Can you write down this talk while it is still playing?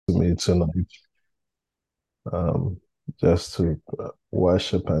tonight, um, just to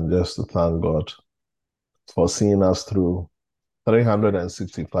worship and just to thank God for seeing us through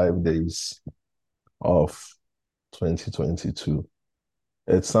 365 days of 2022.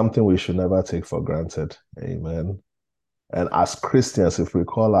 It's something we should never take for granted. Amen. And as Christians, if we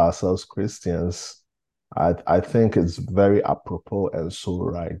call ourselves Christians, I think it's very apropos and so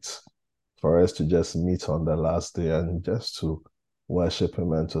right for us to just meet on the last day and just to worship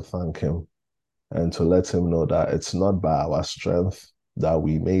Him and to thank Him and to let Him know that it's not by our strength that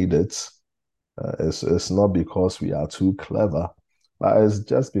we made it. It's not because we are too clever, but it's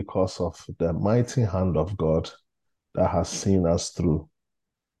just because of the mighty hand of God that has seen us through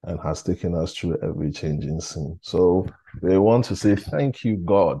and has taken us through every changing scene. So we want to say thank you,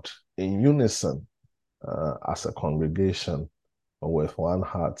 God, in unison as a congregation with one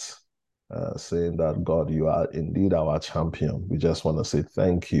heart, saying that, God, you are indeed our champion. We just want to say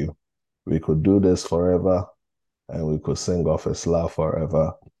thank you. We could do this forever and we could sing of His love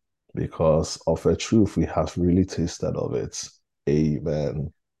forever because of a truth we have really tasted of it.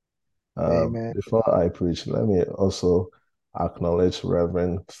 Amen. Amen. Before I preach, let me also acknowledge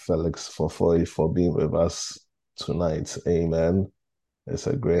Reverend Felix Fofoy for being with us tonight. Amen. It's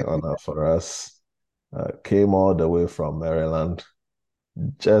a great honor for us. Came all the way from Maryland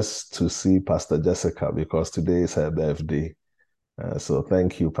just to see Pastor Jessica because today is her birthday. So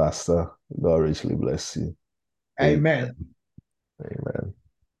thank you, Pastor. God richly bless you. Amen. Amen. Amen.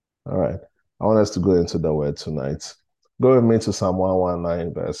 All right. I want us to go into the word tonight. Go with me to Psalm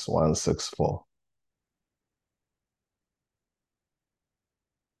 119, verse 164.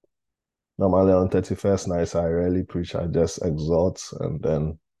 Normally on 31st nights, I rarely preach. I just exhort and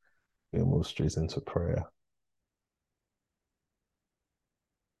then we move straight into prayer.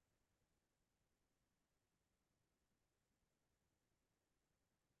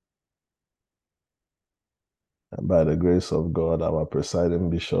 And by the grace of God, our presiding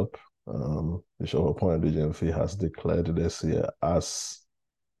bishop, Bishop Opondo Jemfi, has declared this year as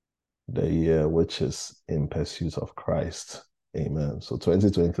the year which is in pursuit of Christ. Amen. So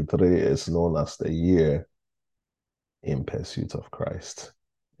 2023 is known as the year in pursuit of Christ.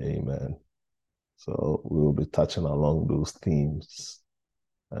 Amen. So we will be touching along those themes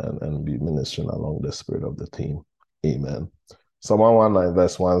and be ministering along the spirit of the theme. Amen. Psalm 119,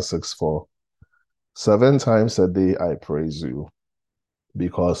 verse 164. 7 times a day I praise you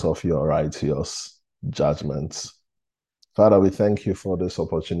because of your righteous judgments. Father, we thank you for this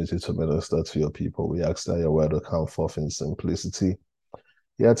opportunity to minister to your people. We ask that your word will come forth in simplicity,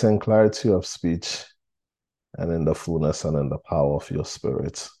 yet in clarity of speech and in the fullness and in the power of your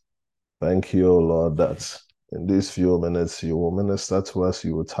spirit. Thank you, O Lord, that in these few minutes you will minister to us,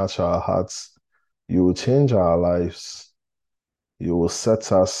 you will touch our hearts, you will change our lives, you will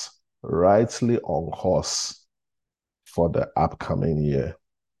set us rightly on course for the upcoming year.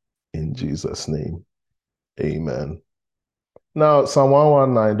 In Jesus' name, amen. Now, Psalm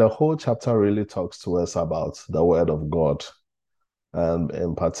 119, the whole chapter really talks to us about the word of God. And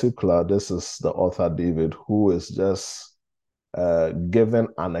in particular, this is the author David, who is just given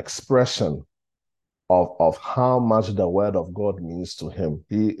an expression of how much the word of God means to him.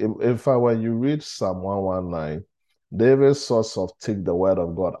 In fact, when you read Psalm 119, David sort of take the word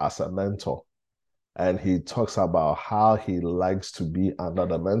of God as a mentor. And he talks about how he likes to be under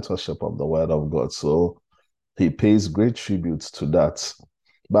the mentorship of the word of God. So he pays great tribute to that.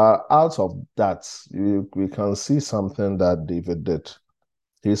 But out of that, we can see something that David did.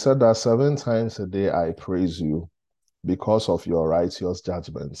 He said that 7 times a day I praise you because of your righteous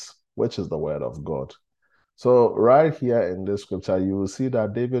judgments, which is the word of God. So, right here in this scripture, you will see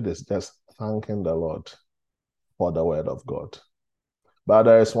that David is just thanking the Lord for the word of God. But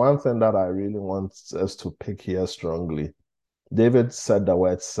there is one thing that I really want us to pick here strongly. David said the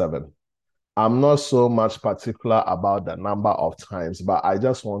word 7. I'm not so much particular about the number of times, but I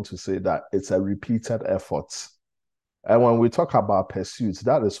just want to say that it's a repeated effort. And when we talk about pursuit,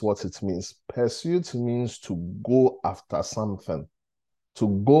 that is what it means. Pursuit means to go after something,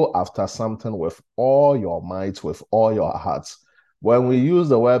 with all your might, with all your heart. When we use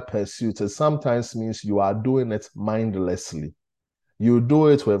the word pursuit, it sometimes means you are doing it mindlessly. You do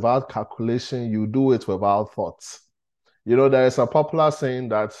it without calculation, you do it without thoughts. You know, there is a popular saying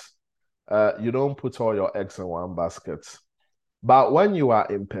that you don't put all your eggs in one basket. But when you are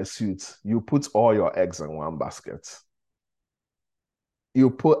in pursuit, you put all your eggs in one basket.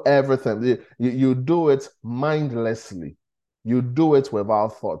 You put everything, you do it mindlessly. You do it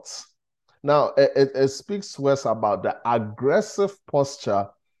without thoughts. Now, it speaks to us about the aggressive posture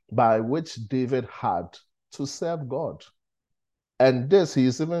by which David had to serve God. And this, he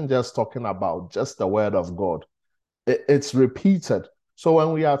is even just talking about just the word of God. It's repeated. So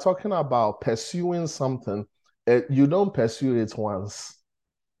when we are talking about pursuing something, you don't pursue it once.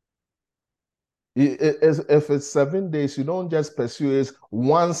 If it's 7 days, you don't just pursue it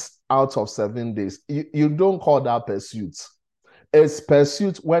once out of 7 days. You don't call that pursuit. It's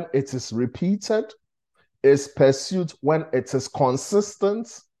pursuit when it is repeated. It's pursuit when it is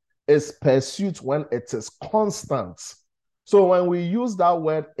consistent. It's pursuit when it is constant. So when we use that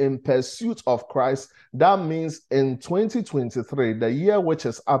word in pursuit of Christ, that means in 2023, the year which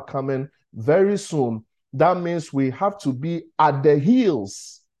is upcoming very soon, that means we have to be at the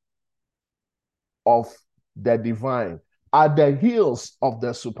heels of the divine, at the heels of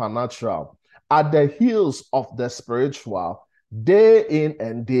the supernatural, at the heels of the spiritual, day in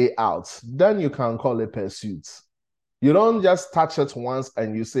and day out. Then you can call it pursuit. You don't just touch it once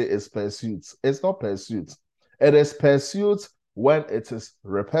and you say it's pursuit. It's not pursuit. It is pursuit when it is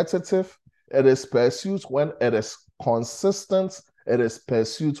repetitive. It is pursuit when it is consistent. It is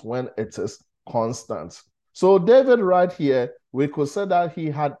pursuit when it is constant. So David right here, we could say that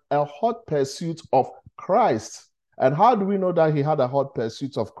he had a hot pursuit of Christ. And how do we know that he had a hot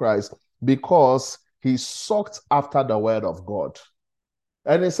pursuit of Christ? Because he sought after the word of God.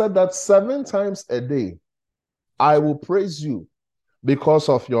 And he said that 7 times a day, I will praise you because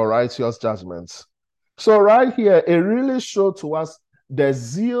of your righteous judgments. So right here, it really showed to us the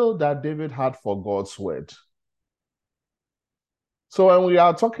zeal that David had for God's word. So when we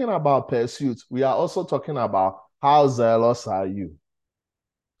are talking about pursuit, we are also talking about how zealous are you?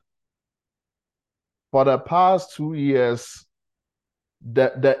 For the past 2 years,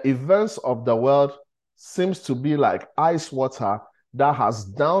 the events of the world seems to be like ice water that has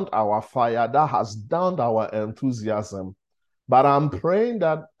downed our fire, that has downed our enthusiasm. But I'm praying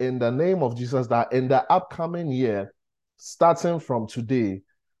that in the name of Jesus, that in the upcoming year, starting from today,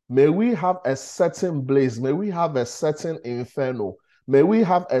 may we have a certain blaze, may we have a certain inferno, may we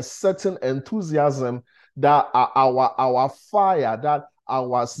have a certain enthusiasm that our fire, that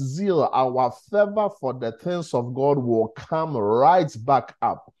our zeal, our fervor for the things of God will come right back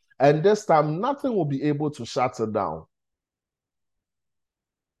up. And this time, nothing will be able to shut it down.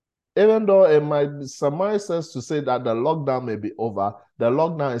 Even though it might be surmises to say that the lockdown may be over, the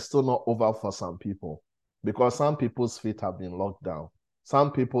lockdown is still not over for some people because some people's feet have been locked down.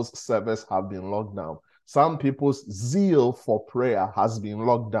 Some people's service have been locked down. Some people's zeal for prayer has been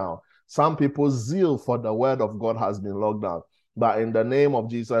locked down. Some people's zeal for the word of God has been locked down. But in the name of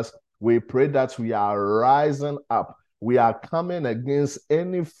Jesus, we pray that we are rising up. We are coming against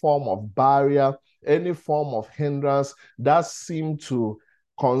any form of barrier, any form of hindrance that seem to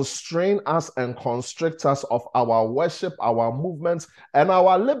constrain us and constrict us of our worship, our movements, and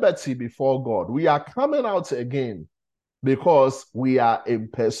our liberty before God. We are coming out again because we are in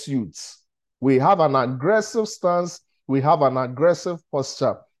pursuit. We have an aggressive stance. We have an aggressive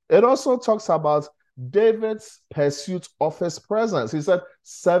posture. It also talks about David's pursuit of his presence. He said,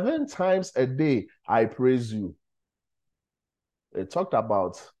 7 times a day, I praise you. It talked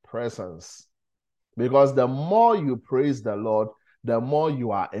about presence. Because the more you praise the Lord, the more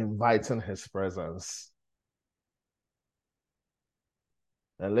you are inviting his presence.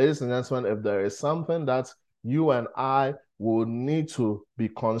 And ladies and gentlemen, if there is something that you and I will need to be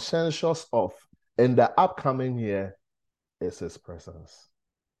conscientious of in the upcoming year, it's his presence.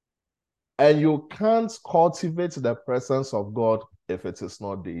 And you can't cultivate the presence of God if it is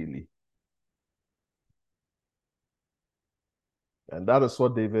not daily. And that is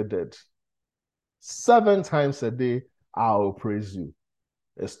what David did. 7 times a day, I will praise you.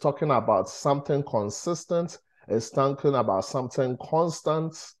 It's talking about something consistent. It's talking about something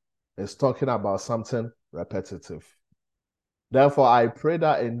constant. It's talking about something repetitive. Therefore, I pray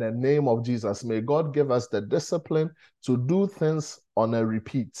that in the name of Jesus, may God give us the discipline to do things on a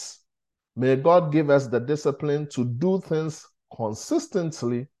repeat. May God give us the discipline to do things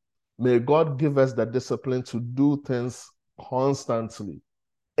consistently. May God give us the discipline to do things constantly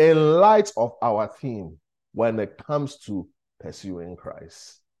in light of our theme when it comes to pursuing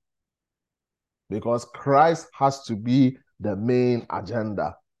Christ. Because Christ has to be the main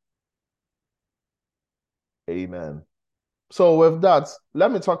agenda. Amen. So with that,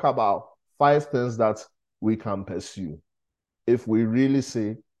 let me talk about 5 things that we can pursue if we really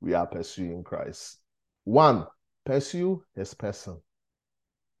say we are pursuing Christ. 1, pursue his person.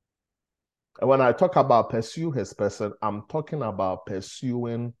 And when I talk about pursue his person, I'm talking about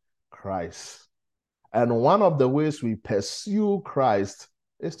pursuing Christ. And one of the ways we pursue Christ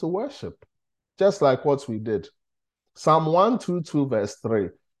is to worship, just like what we did. Psalm 122 verse 3,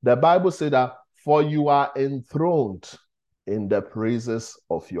 the Bible said that, for you are enthroned. in the praises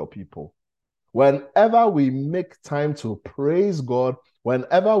of your people. Whenever we make time to praise God,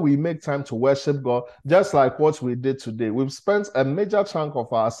 whenever we make time to worship God, just like what we did today, we've spent a major chunk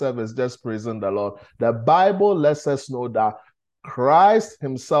of our service just praising the Lord. The Bible lets us know that Christ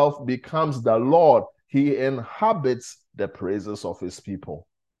himself becomes the Lord. He inhabits the praises of his people.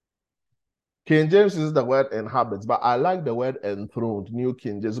 King James uses the word inhabits, but I like the word enthroned, New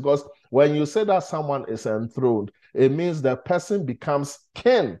King James, because when you say that someone is enthroned, it means the person becomes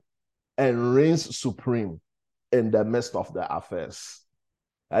king and reigns supreme in the midst of the affairs.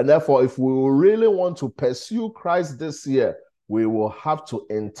 And therefore, if we really want to pursue Christ this year, we will have to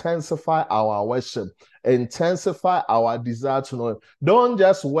intensify our worship, intensify our desire to know him. Don't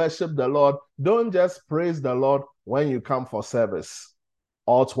just worship the Lord. Don't just praise the Lord when you come for service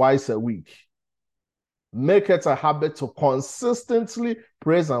or twice a week. Make it a habit to consistently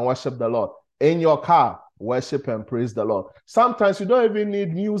praise and worship the Lord. In your car, worship and praise the Lord. Sometimes you don't even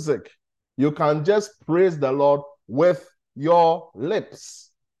need music. You can just praise the Lord with your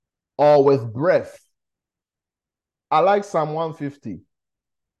lips or with breath. I like Psalm 150.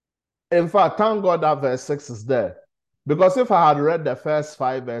 In fact, thank God that verse 6 is there. Because if I had read the first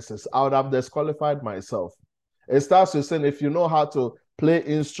 5 verses, I would have disqualified myself. It starts with saying, if you know how to play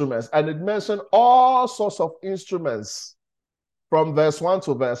instruments, and it mentioned all sorts of instruments from verse 1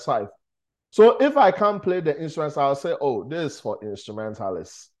 to verse 5. So if I can't play the instruments, I'll say, oh, this is for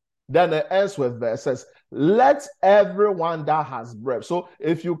instrumentalists. Then it ends with verses, let everyone that has breath. So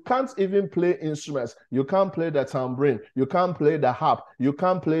if you can't even play instruments, you can't play the tambourine, you can't play the harp, you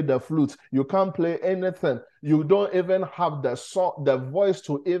can't play the flute, you can't play anything. You don't even have the song, the voice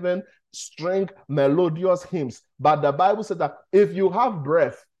to even string melodious hymns. But the Bible said that if you have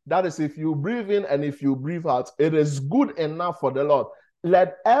breath, that is, if you breathe in and if you breathe out, it is good enough for the Lord.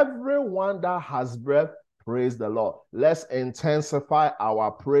 Let everyone that has breath praise the Lord. Let's intensify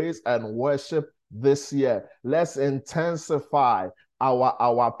our praise and worship this year. Let's intensify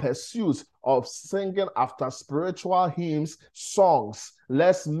our pursuits of singing after spiritual hymns, songs.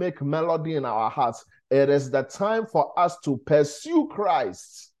 Let's make melody in our hearts. It is the time for us to pursue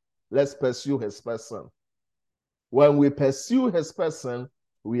Christ. Let's pursue his person. When we pursue his person,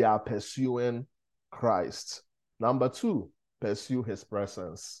 we are pursuing Christ. Number 2, pursue his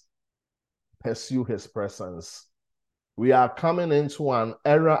presence. Pursue his presence. We are coming into an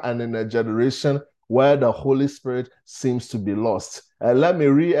era and in a generation where the Holy Spirit seems to be lost. And let me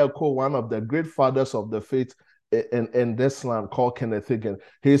re-echo one of the great fathers of the faith in this land called Kenneth Hagin.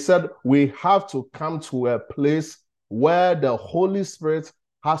 He said, we have to come to a place where the Holy Spirit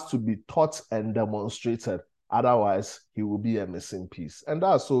has to be taught and demonstrated. Otherwise, he will be a missing piece. And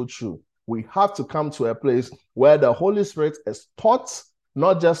that's so true. We have to come to a place where the Holy Spirit is taught,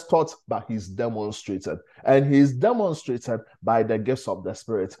 not just taught, but he's demonstrated. And he's demonstrated by the gifts of the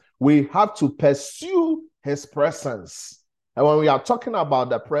Spirit. We have to pursue his presence. And when we are talking about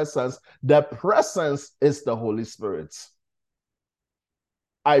the presence is the Holy Spirit.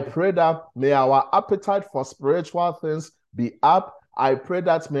 I pray that may our appetite for spiritual things be up. I pray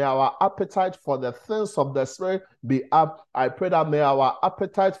that may our appetite for the things of the Spirit be up. I pray that may our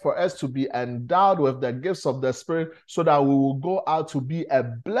appetite for us to be endowed with the gifts of the Spirit so that we will go out to be a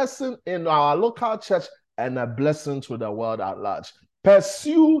blessing in our local church and a blessing to the world at large.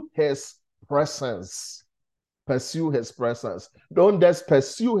 Pursue his presence. Pursue his presence. Don't just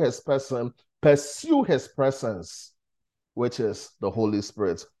pursue his person, pursue his presence, which is the Holy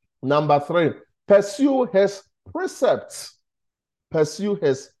Spirit. Number 3, pursue his precepts. Pursue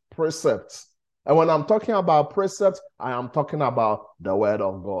his precepts. And when I'm talking about precepts, I am talking about the word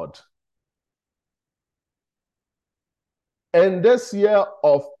of God. In this year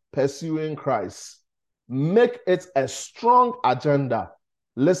of pursuing Christ, make it a strong agenda.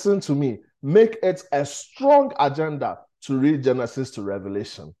 Listen to me. Make it a strong agenda to read Genesis to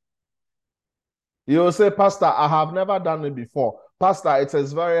Revelation. You will say, Pastor, I have never done it before. Pastor, it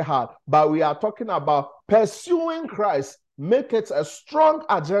is very hard. But we are talking about pursuing Christ. Make it a strong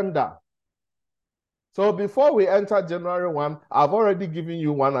agenda. So before we enter January 1, I've already given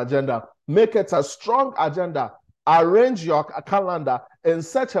you one agenda. Make it a strong agenda. Arrange your calendar in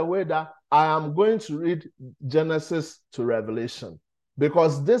such a way that I am going to read Genesis to Revelation.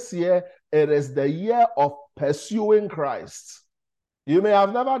 Because this year, it is the year of pursuing Christ. You may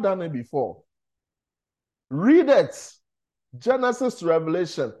have never done it before. Read it. Genesis to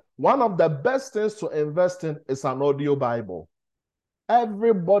Revelation. One of the best things to invest in is an audio Bible.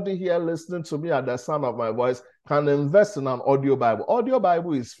 Everybody here listening to me at the sound of my voice can invest in an audio Bible. Audio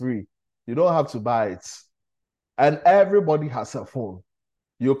Bible is free. You don't have to buy it. And everybody has a phone.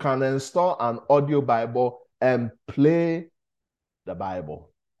 You can install an audio Bible and play the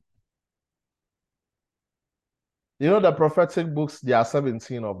Bible. You know, the prophetic books, there are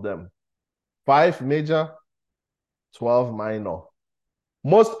 17 of them. 5 major, 12 minor.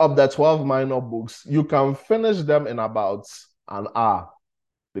 Most of the 12 minor books, you can finish them in about an hour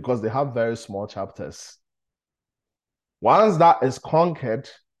because they have very small chapters. Once that is conquered,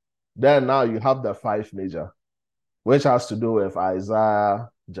 then now you have the 5 major, which has to do with Isaiah,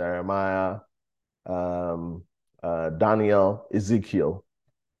 Jeremiah, Daniel, Ezekiel,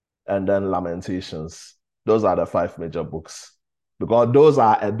 and then Lamentations. Those are the 5 major books because those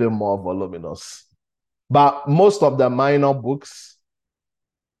are a bit more voluminous. But most of the minor books,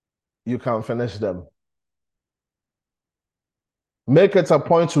 you can finish them. Make it a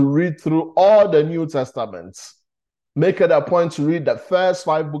point to read through all the New Testaments. Make it a point to read the first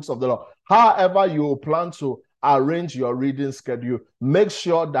 5 books of the law. However you plan to arrange your reading schedule, make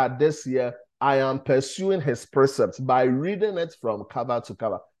sure that this year I am pursuing his precepts by reading it from cover to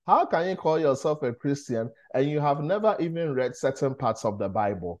cover. How can you call yourself a Christian and you have never even read certain parts of the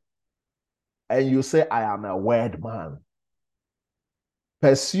Bible? And you say, I am a word man.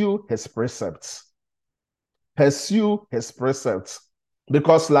 Pursue his precepts. Pursue his precepts.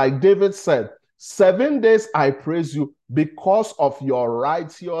 Because like David said, 7 days I praise you because of your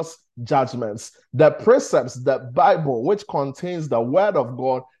righteous judgments. The precepts, the Bible, which contains the word of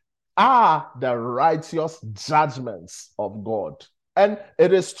God, are the righteous judgments of God. And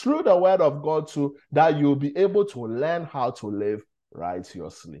it is through the word of God too that you'll be able to learn how to live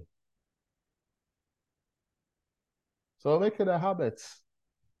righteously. So make it a habit.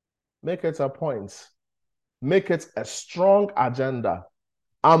 Make it a point. Make it a strong agenda.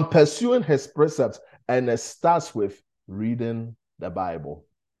 I'm pursuing his precepts, and it starts with reading the Bible.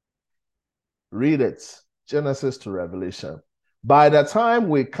 Read it, Genesis to Revelation. By the time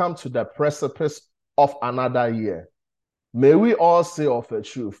we come to the precipice of another year, may we all say of a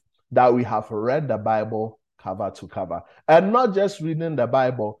truth that we have read the Bible cover to cover. And not just reading the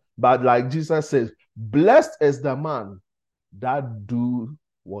Bible, but like Jesus says, blessed is the man that do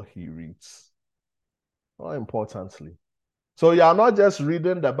what he reads. More importantly. So you are not just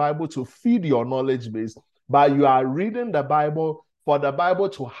reading the Bible to feed your knowledge base, but you are reading the Bible for the Bible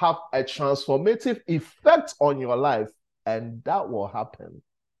to have a transformative effect on your life. And that will happen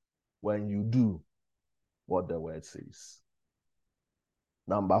when you do what the word says.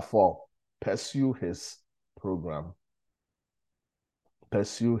 Number 4, pursue his program.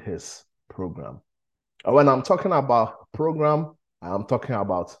 Pursue his program. And when I'm talking about program, I'm talking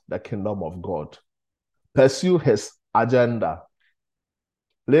about the kingdom of God. Pursue his agenda.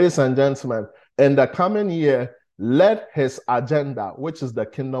 Ladies and gentlemen, in the coming year, let his agenda, which is the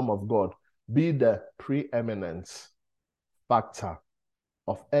kingdom of God, be the preeminent factor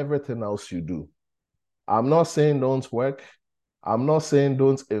of everything else you do. I'm not saying don't work. I'm not saying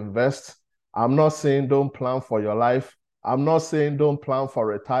don't invest. I'm not saying don't plan for your life. I'm not saying don't plan for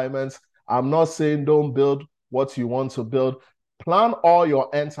retirement. I'm not saying don't build what you want to build. Plan all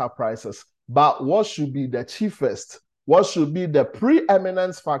your enterprises. But what should be the chiefest, what should be the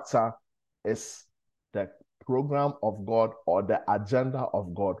preeminence factor is the program of God or the agenda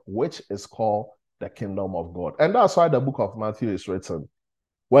of God, which is called the kingdom of God. And that's why the book of Matthew is written.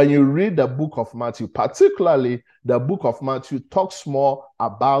 When you read the book of Matthew, particularly the book of Matthew talks more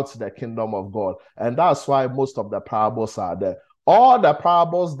about the kingdom of God. And that's why most of the parables are there. All the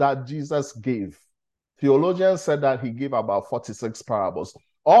parables that Jesus gave, theologians said that he gave about 46 parables.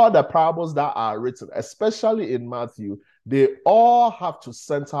 All the parables that are written, especially in Matthew, they all have to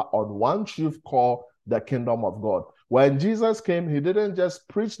center on one truth called the kingdom of God. When Jesus came, he didn't just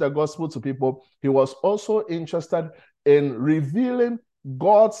preach the gospel to people. He was also interested in revealing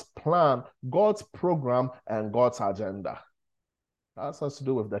God's plan, God's program, and God's agenda. That has to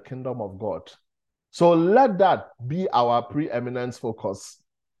do with the kingdom of God. So let that be our preeminence focus.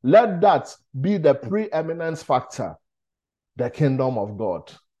 Let that be the preeminence factor. The kingdom of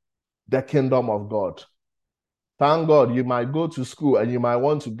God. The kingdom of God. Thank God you might go to school and you might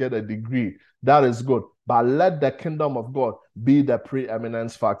want to get a degree. That is good. But let the kingdom of God be the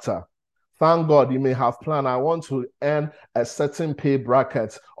preeminence factor. Thank God you may have planned, I want to earn a certain pay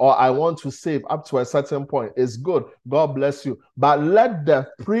bracket, or I want to save up to a certain point. It's good. God bless you. But let the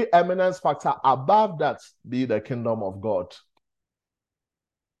preeminence factor above that be the kingdom of God.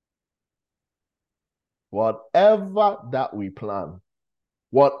 Whatever that we plan,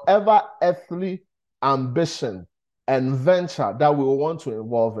 whatever earthly ambition and venture that we want to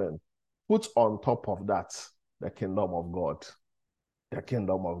involve in, put on top of that the kingdom of God. The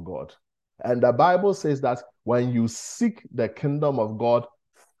kingdom of God. And the Bible says that when you seek the kingdom of God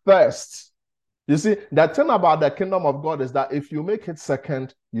first, You see, the thing about the kingdom of God is that if you make it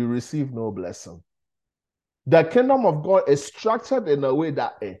second, you receive no blessing. The kingdom of God is structured in a way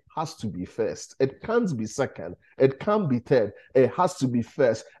that it has to be first. It can't be second. It can't be third. It has to be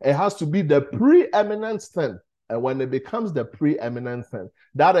first. It has to be the preeminent thing. And when it becomes the preeminent thing,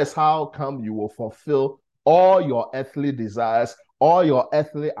 that is how come you will fulfill all your earthly desires, all your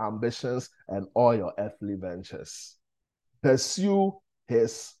earthly ambitions, and all your earthly ventures. Pursue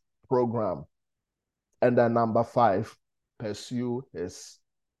his program. And then number 5, pursue his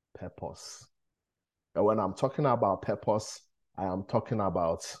purpose. And when I'm talking about purpose, I am talking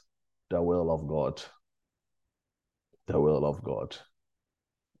about the will of God. The will of God.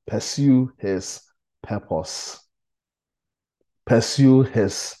 Pursue his purpose. Pursue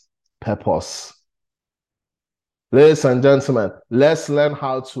his purpose. Ladies and gentlemen, let's learn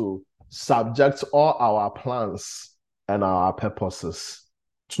how to subject all our plans and our purposes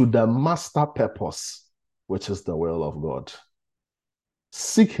to the master purpose, which is the will of God.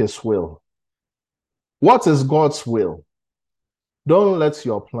 Seek his will. What is God's will? Don't let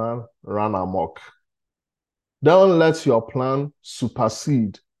your plan run amok. Don't let your plan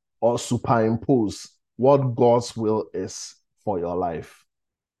supersede or superimpose what God's will is for your life.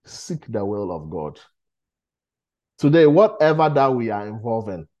 Seek the will of God. Today, whatever that we are involved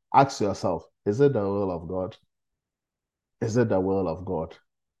in, ask yourself, is it the will of God? Is it the will of God?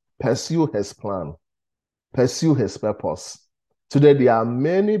 Pursue his plan. Pursue his purpose. Today, there are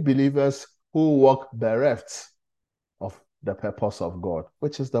many believers who walk bereft of the purpose of God,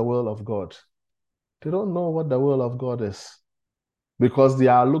 which is the will of God. They don't know what the will of God is because they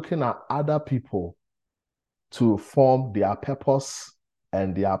are looking at other people to form their purpose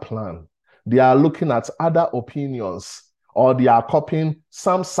and their plan. They are looking at other opinions, or they are copying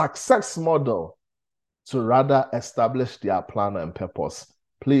some success model to rather establish their plan and purpose.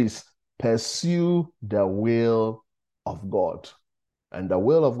 Please pursue the will of God. And the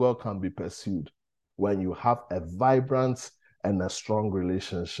will of God can be pursued when you have a vibrant and a strong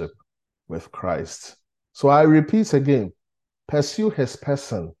relationship with Christ. So I repeat again, pursue his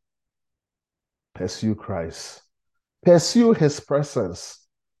person, pursue Christ. Pursue his presence,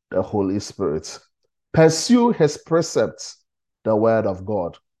 the Holy Spirit. Pursue his precepts, the word of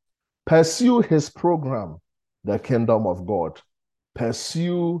God. Pursue his program, the kingdom of God.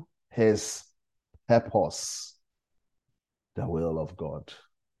 Pursue his purpose, the will of God.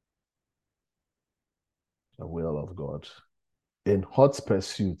 The will of God. In hot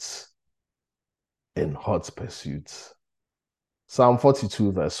pursuits. In hot pursuits. Psalm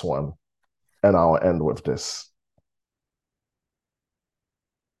 42, verse 1. And I'll end with this.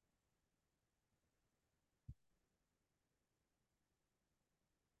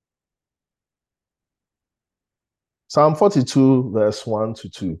 Psalm 42, verse 1 to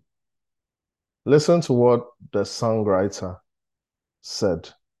 2. Listen to what the songwriter said.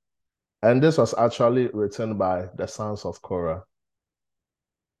 And this was actually written by the sons of Korah.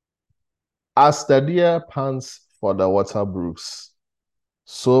 As the deer pants for the water brooks,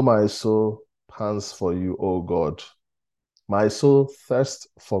 so my soul pants for you, O God. My soul thirsts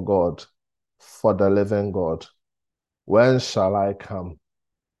for God, for the living God. When shall I come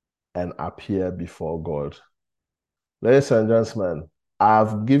and appear before God? Ladies and gentlemen,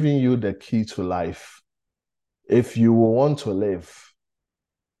 I've given you the key to life. If you want to live,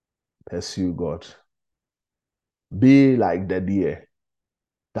 pursue God. Be like the deer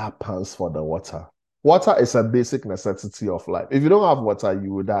that pants for the water. Water is a basic necessity of life. If you don't have water,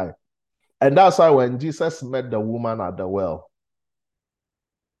 you will die. And that's why when Jesus met the woman at the well,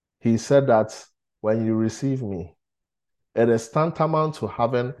 he said that when you receive me, it is tantamount to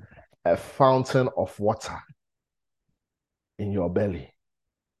having a fountain of water in your belly.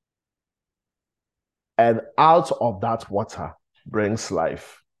 And out of that water brings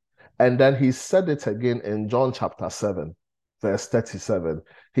life. And then he said it again in John chapter 7, verse 37.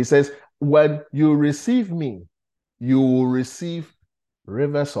 He says, when you receive me, you will receive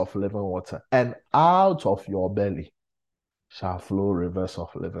rivers of living water, and out of your belly shall flow rivers of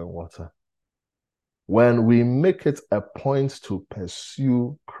living water. When we make it a point to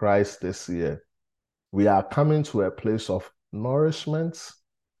pursue Christ this year, we are coming to a place of nourishment.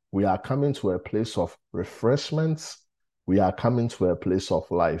 We are coming to a place of refreshment. We are coming to a place of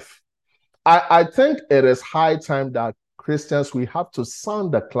life. I think it is high time that Christians, we have to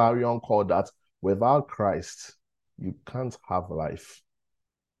sound the clarion call that without Christ, you can't have life.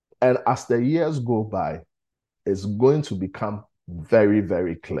 And as the years go by, it's going to become very,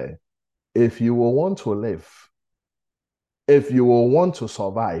 very clear. If you will want to live, if you will want to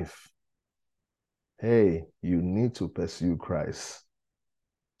survive, hey, you need to pursue Christ.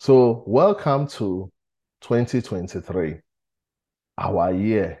 So, welcome to 2023, our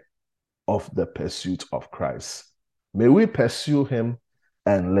year of the pursuit of Christ. May we pursue him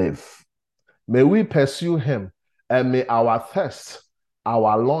and live. May we pursue him, and may our thirst,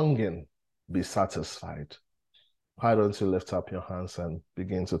 our longing be satisfied. Why don't you lift up your hands and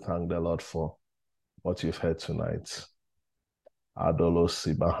begin to thank the Lord for what you've heard tonight?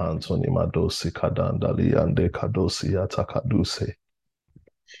 Adolosi bahantoni madosi kadandali ande kadosi yatakaduse.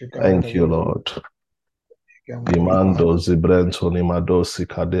 Thank you, Lord. Imando zibrentoni madosi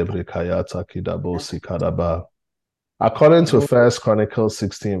kadebri kayata kidabosi kadaba. According to 1 Chronicles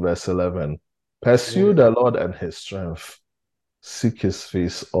 16, verse 11, pursue the Lord and his strength. Seek his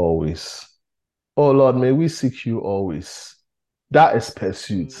face always. Oh Lord, may we seek you always. That is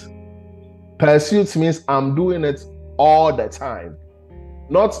pursuit. Pursuit means I'm doing it all the time.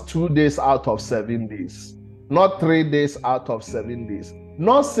 Not 2 days out of 7 days. Not 3 days out of 7 days.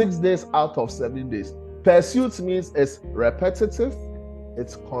 Not 6 days out of 7 days. Pursuit means it's repetitive,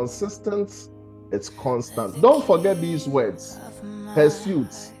 it's consistent, it's constant. Don't forget these words.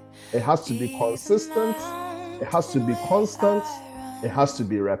 Pursuit. It has to be consistent, it has to be constant, it has to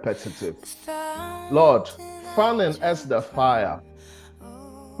be repetitive. Lord, fan in us the fire.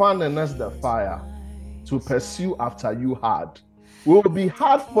 Fan in us the fire to pursue after you hard. We will be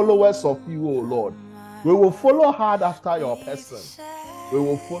hard followers of you, O Lord. We will follow hard after your person. We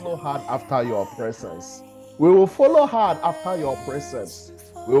will follow hard after your presence. We will follow hard after your presence.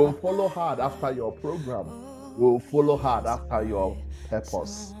 We will follow hard after your program. We will follow hard after your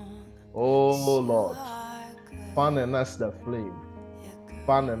purpose. Oh Lord, fan in us the flame.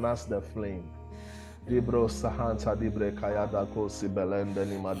 Fan in us the flame. Dibro sahanta dibre kayada kosi belende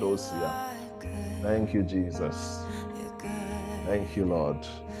ni madosia. Thank you, Jesus. Thank you, Lord.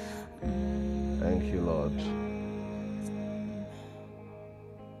 Thank you, Lord.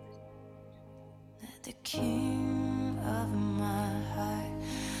 Let the king of my heart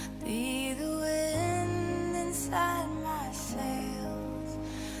be the wind inside my sails,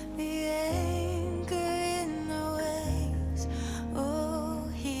 the anchor in the waves. Oh,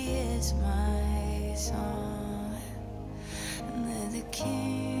 he is my song. And let the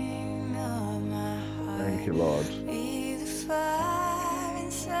king of my heart Thank you, Lord. be the fire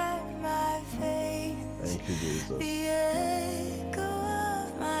inside my veins. Thank you, Jesus. The echo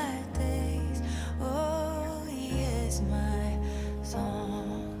of my days. Oh, he is my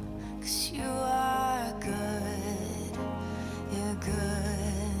song. 'Cause you are good. You're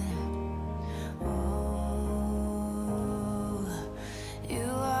good. Oh, you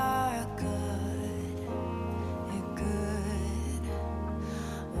are good. You're good.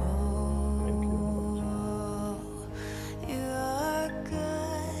 Oh, you are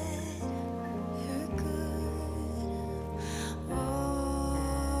good. You're good. Oh,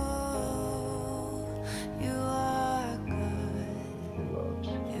 you are good. Thank you, Lord.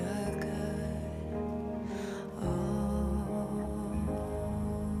 You're good.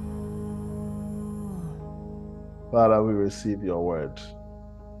 Father, we receive your word.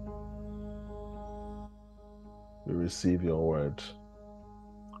 We receive your word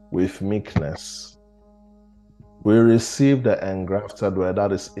with meekness. We receive the engrafted word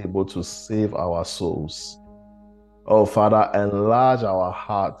that is able to save our souls. Oh, Father, enlarge our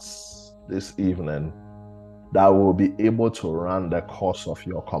hearts this evening that we'll be able to run the course of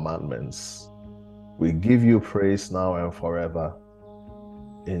your commandments. We give you praise now and forever.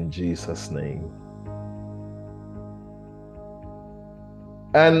 In Jesus' name.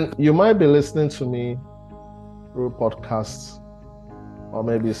 And you might be listening to me through podcasts, or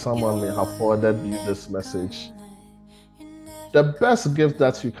maybe someone may have forwarded you this message. The best gift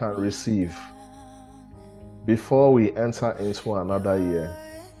that you can receive before we enter into another year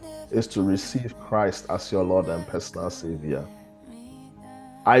is to receive Christ as your Lord and personal Savior.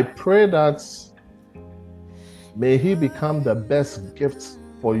 I pray that may He become the best gift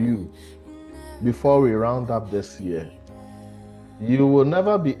for you before we round up this year. You will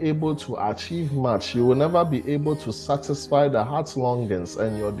never be able to achieve much. You will never be able to satisfy the heart's longings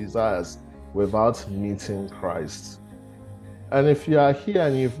and your desires without meeting Christ. And if you are here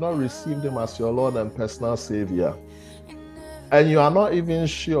and you've not received Him as your Lord and personal Savior, and you are not even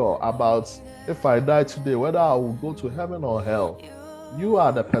sure about if I die today, whether I will go to heaven or hell, you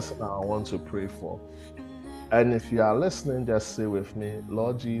are the person I want to pray for. And if you are listening, just say with me,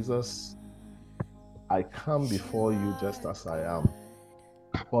 Lord Jesus, I come before you just as I am.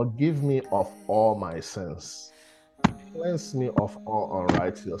 Forgive me of all my sins. Cleanse me of all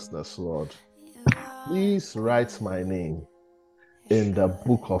unrighteousness, Lord. Please write my name in the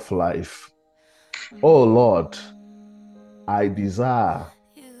book of life. Oh Lord, I desire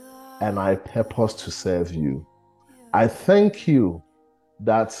and I purpose to serve you. I thank you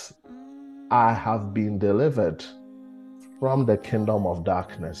that I have been delivered from the kingdom of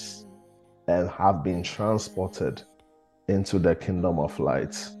darkness and have been transported into the kingdom of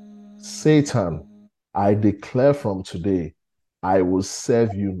light. Satan, I declare from today, I will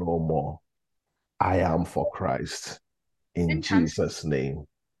serve you no more. I am for Christ. In Jesus' name,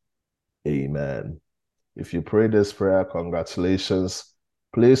 amen. If you pray this prayer, congratulations.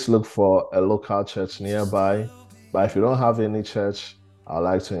 Please look for a local church nearby. But if you don't have any church, I'd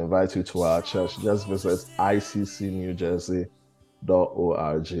like to invite you to our church. Just visit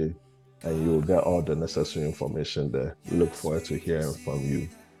iccnewjersey.org and you will get all the necessary information there. We look forward to hearing from you.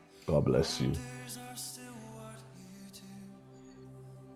 God bless you.